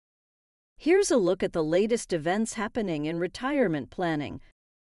Here's a look at the latest events happening in retirement planning,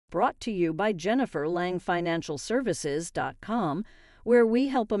 brought to you by JenniferLangFinancialServices.com, where we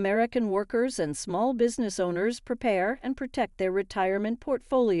help American workers and small business owners prepare and protect their retirement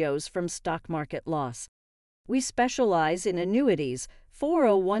portfolios from stock market loss. We specialize in annuities,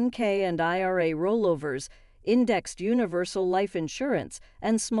 401k and IRA rollovers, indexed universal life insurance,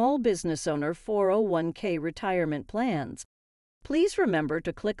 and small business owner 401k retirement plans. Please remember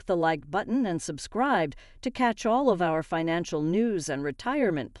to click the like button and subscribe to catch all of our financial news and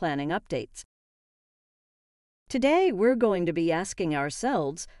retirement planning updates. Today, we're going to be asking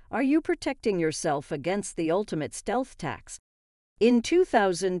ourselves, are you protecting yourself against the ultimate stealth tax? In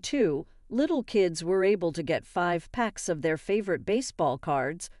 2002, little kids were able to get 5 packs of their favorite baseball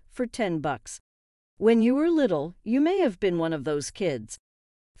cards for $10. When you were little, you may have been one of those kids.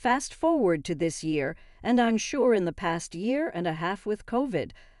 Fast forward to this year, and I'm sure in the past year and a half with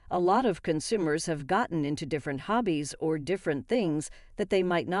COVID, a lot of consumers have gotten into different hobbies or different things that they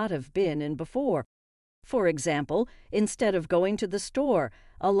might not have been in before. For example, instead of going to the store,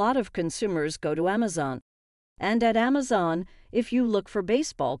 a lot of consumers go to Amazon. And at Amazon, if you look for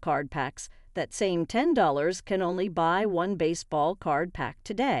baseball card packs, that same $10 can only buy 1 baseball card pack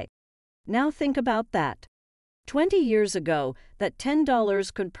today. Now think about that. 20 years ago, that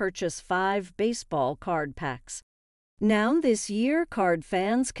 $10 could purchase 5 baseball card packs. Now this year, card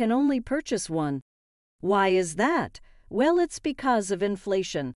fans can only purchase 1. Why is that? Well, it's because of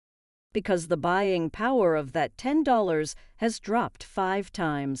inflation. Because the buying power of that $10 has dropped 5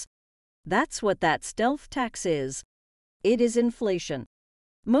 times. That's what that stealth tax is. It is inflation.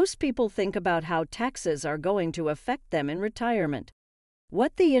 Most people think about how taxes are going to affect them in retirement,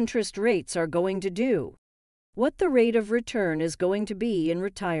 what the interest rates are going to do, what the rate of return is going to be in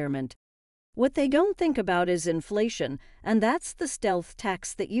retirement. What they don't think about is inflation, and that's the stealth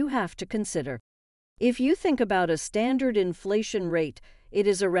tax that you have to consider. If you think about a standard inflation rate, it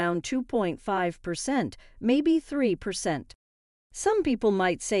is around 2.5%, maybe 3%. Some people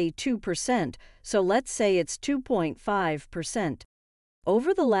might say 2%, so let's say it's 2.5%.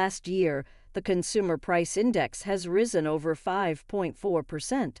 Over the last year, the Consumer Price Index has risen over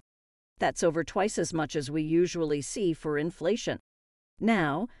 5.4%. That's over twice as much as we usually see for inflation.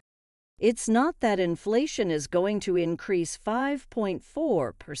 Now, it's not that inflation is going to increase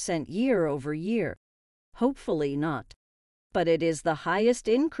 5.4% year over year. Hopefully not. But it is the highest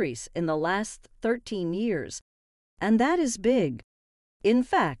increase in the last 13 years. And that is big. In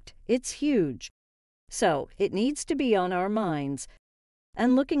fact, it's huge. So, it needs to be on our minds.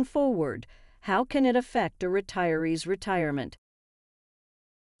 And looking forward, how can it affect a retiree's retirement?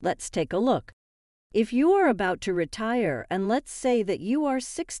 Let's take a look. If you are about to retire, and let's say that you are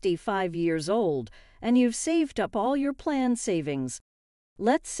 65 years old, and you've saved up all your plan savings.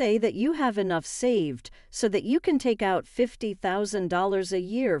 Let's say that you have enough saved so that you can take out $50,000 a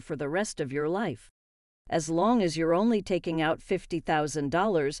year for the rest of your life. As long as you're only taking out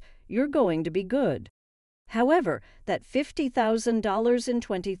 $50,000, you're going to be good. However, that $50,000 in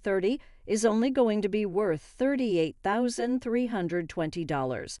 2030 is only going to be worth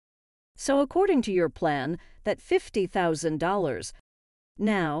 $38,320. So according to your plan, that $50,000,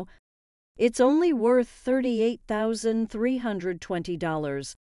 now, it's only worth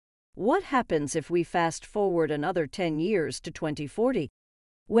 $38,320. What happens if we fast forward another 10 years to 2040?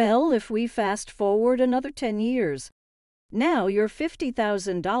 Well, if we fast forward another 10 years, now your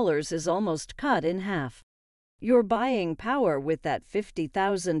 $50,000 is almost cut in half. Your buying power with that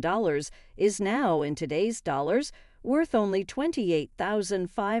 $50,000 is now, in today's dollars, worth only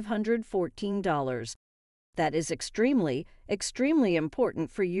 $28,514. That is extremely, extremely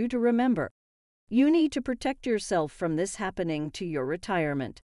important for you to remember. You need to protect yourself from this happening to your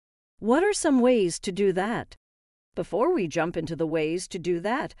retirement. What are some ways to do that? Before we jump into the ways to do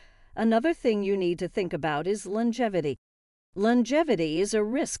that, another thing you need to think about is longevity. Longevity is a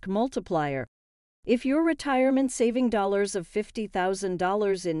risk multiplier. If your retirement saving dollars of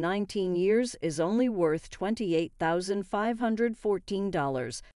 $50,000 in 19 years is only worth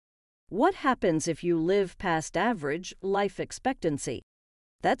 $28,514, what happens if you live past average life expectancy?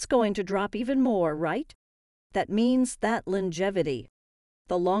 That's going to drop even more, right? That means that longevity.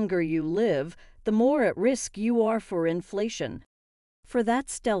 The longer you live, the more at risk you are for inflation, for that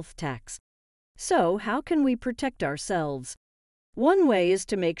stealth tax. So, how can we protect ourselves? One way is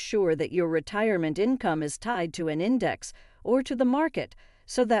to make sure that your retirement income is tied to an index or to the market,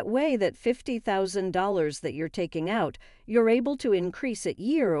 so that way that $50,000 that you're taking out, you're able to increase it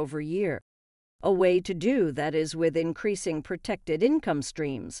year over year. A way to do that is with increasing protected income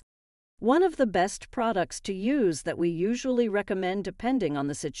streams. One of the best products to use that we usually recommend depending on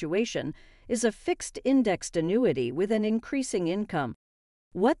the situation is a fixed indexed annuity with an increasing income.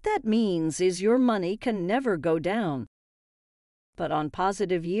 What that means is your money can never go down. But on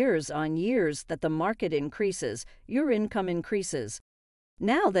positive years on years that the market increases, your income increases.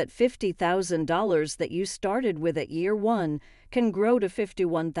 Now that $50,000 that you started with at year one can grow to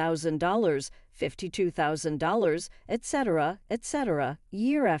 $51,000, $52,000, etc.,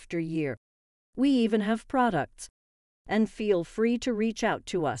 year after year. We even have products. And feel free to reach out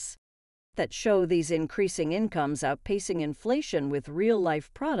to us that show these increasing incomes outpacing inflation with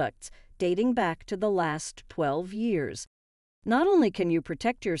real-life products dating back to the last 12 years. Not only can you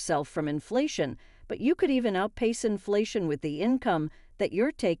protect yourself from inflation, but you could even outpace inflation with the income that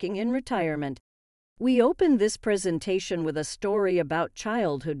you're taking in retirement. We opened this presentation with a story about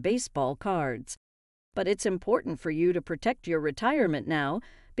childhood baseball cards. But it's important for you to protect your retirement now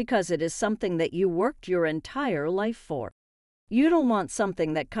because it is something that you worked your entire life for. You don't want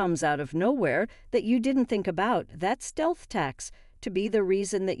something that comes out of nowhere that you didn't think about, that stealth tax, to be the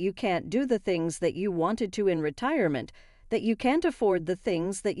reason that you can't do the things that you wanted to in retirement, that you can't afford the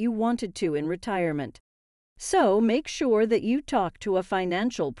things that you wanted to in retirement. So make sure that you talk to a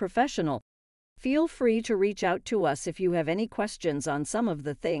financial professional. Feel free to reach out to us if you have any questions on some of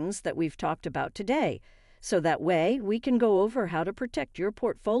the things that we've talked about today, so that way we can go over how to protect your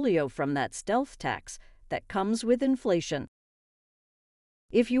portfolio from that stealth tax that comes with inflation.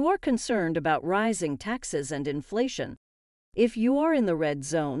 If you are concerned about rising taxes and inflation, if you are in the red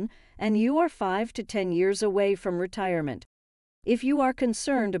zone and you are 5 to 10 years away from retirement, if you are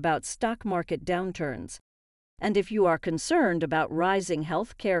concerned about stock market downturns, and if you are concerned about rising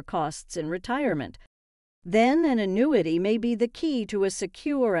health care costs in retirement, then an annuity may be the key to a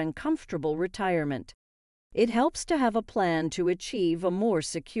secure and comfortable retirement. It helps to have a plan to achieve a more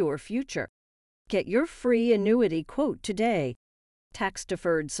secure future. Get your free annuity quote today.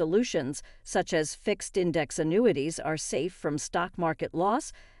 Tax-deferred solutions, such as fixed index annuities, are safe from stock market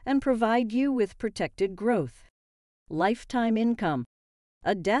loss and provide you with protected growth. Lifetime income,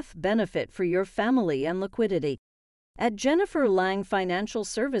 a death benefit for your family and liquidity. At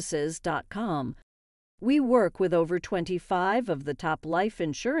JenniferLangFinancialServices.com, we work with over 25 of the top life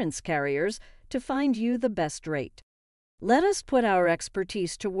insurance carriers to find you the best rate. Let us put our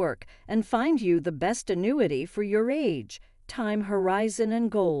expertise to work and find you the best annuity for your age, time horizon, and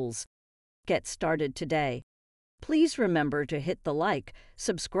goals. Get started today. Please remember to hit the like,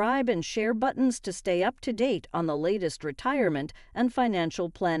 subscribe, and share buttons to stay up to date on the latest retirement and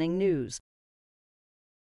financial planning news.